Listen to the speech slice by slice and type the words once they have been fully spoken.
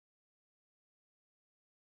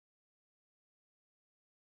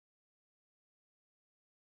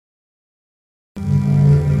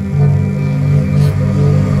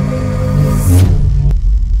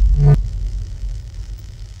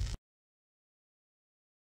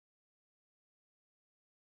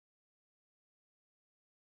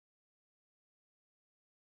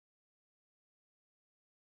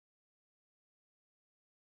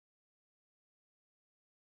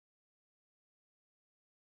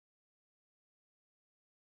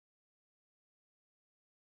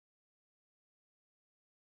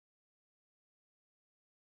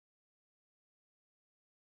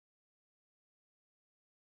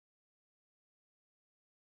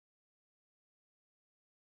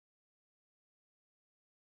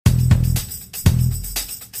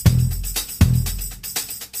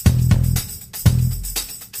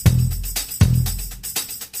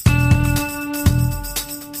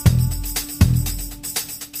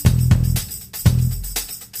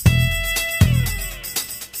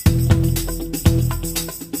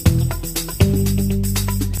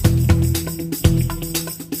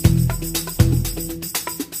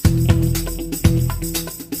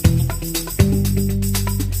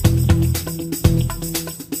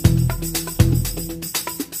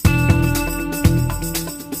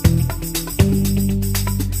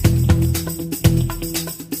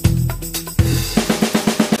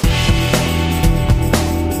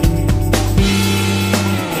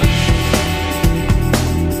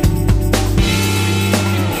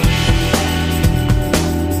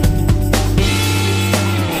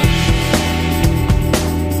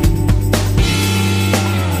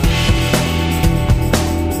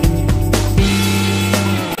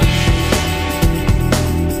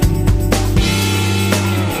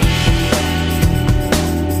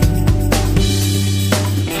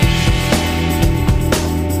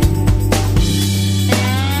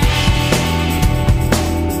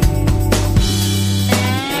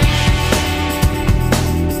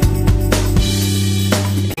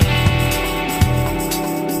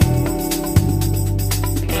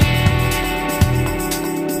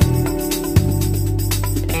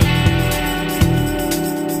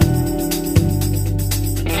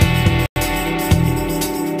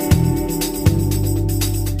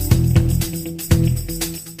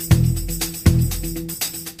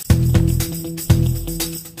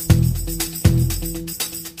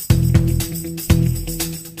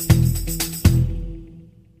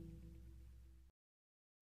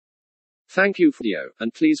Thank you for the video,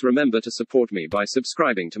 and please remember to support me by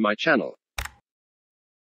subscribing to my channel.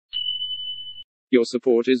 Your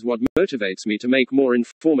support is what motivates me to make more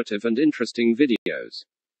informative and interesting videos.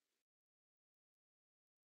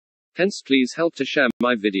 Hence, please help to share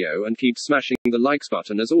my video and keep smashing the likes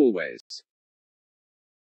button as always.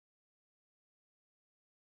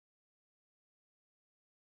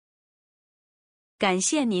 感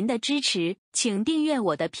谢您的支持，请订阅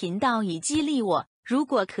我的频道以激励我。如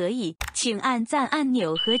果可以，请按赞按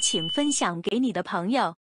钮和请分享给你的朋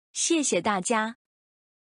友。谢谢大家。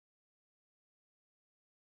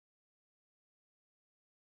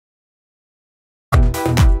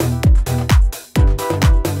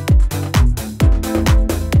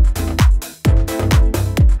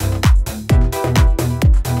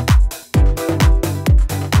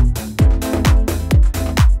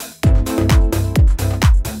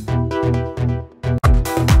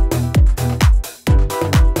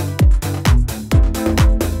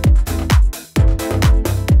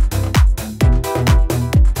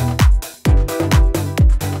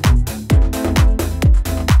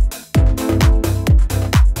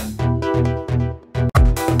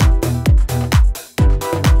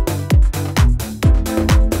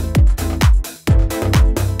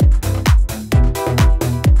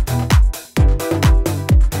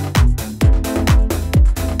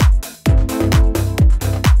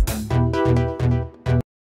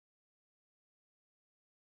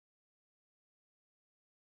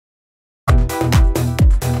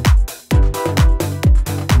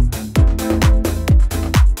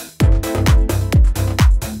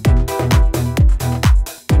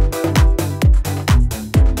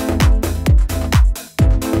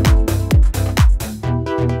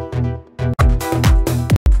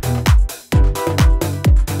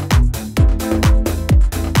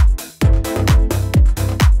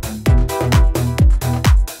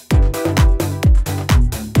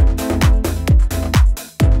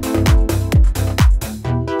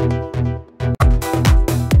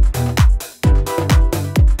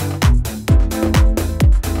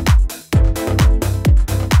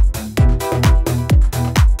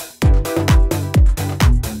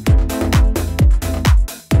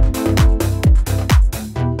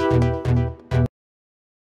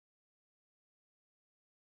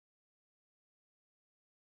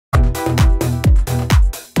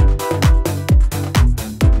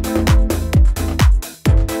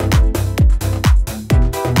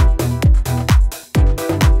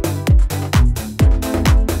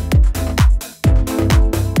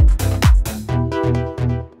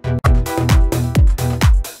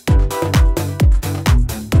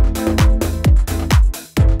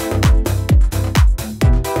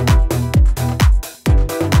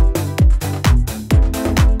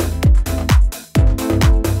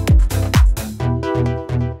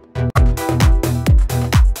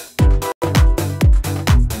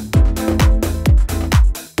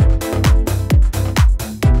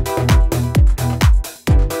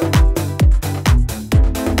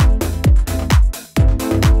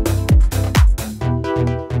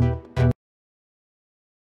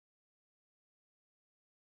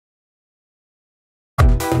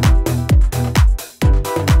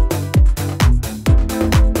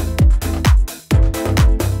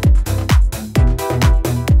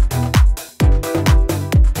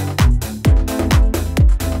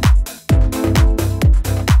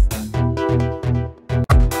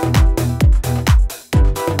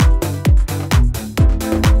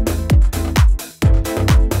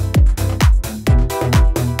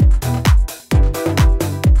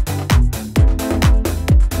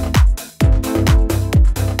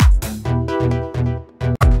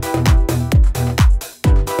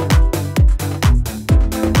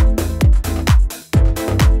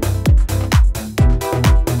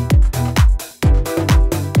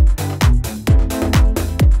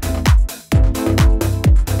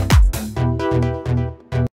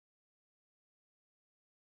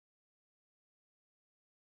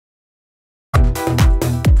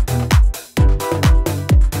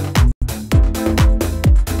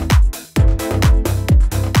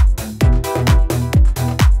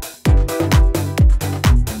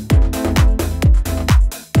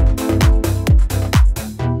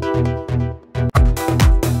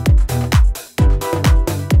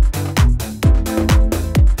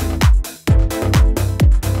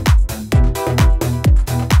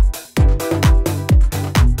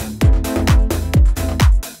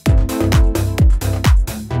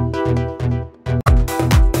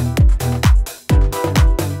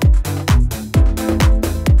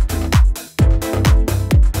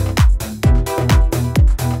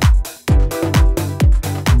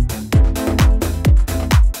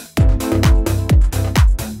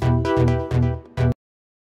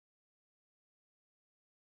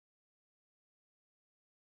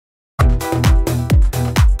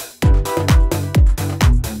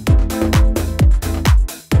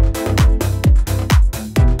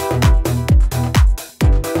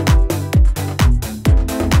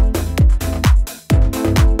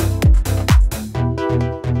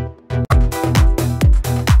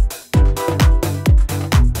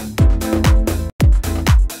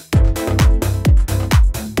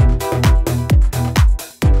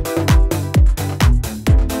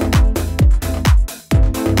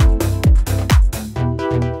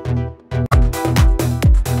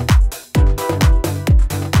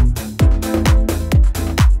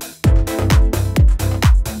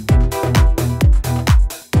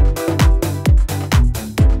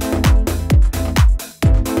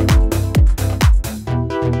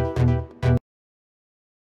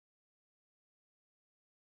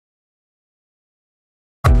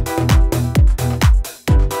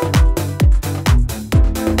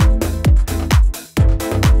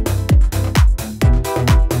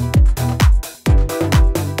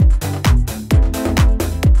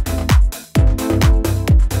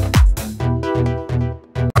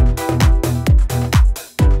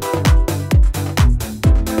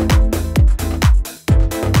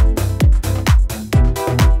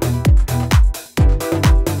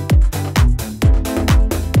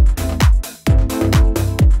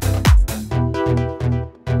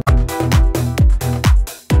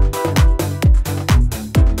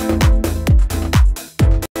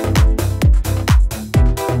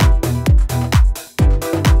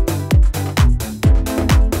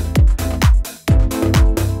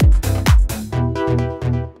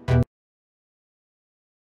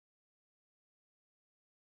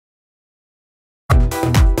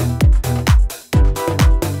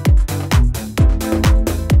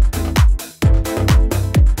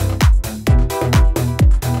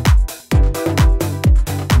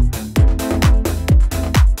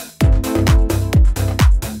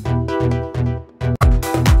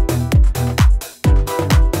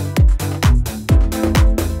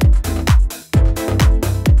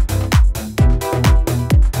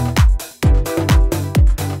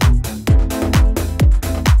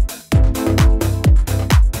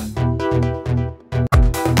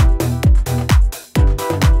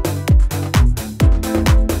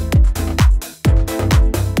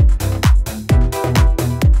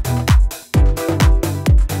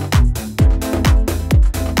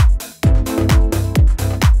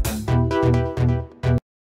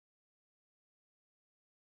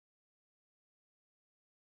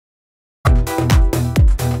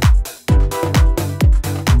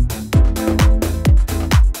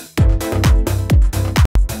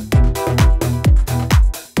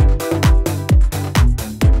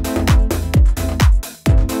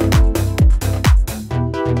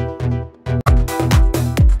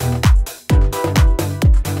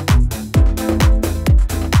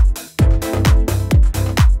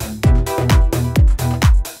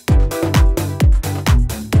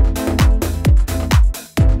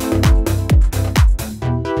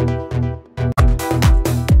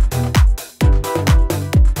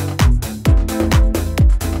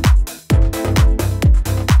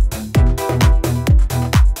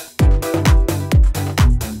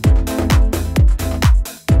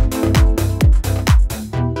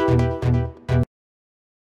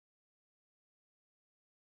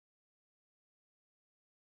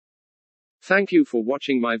Thank you for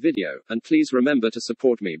watching my video, and please remember to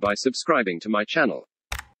support me by subscribing to my channel.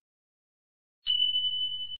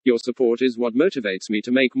 Your support is what motivates me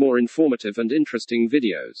to make more informative and interesting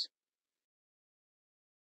videos.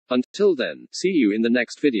 Until then, see you in the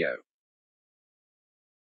next video.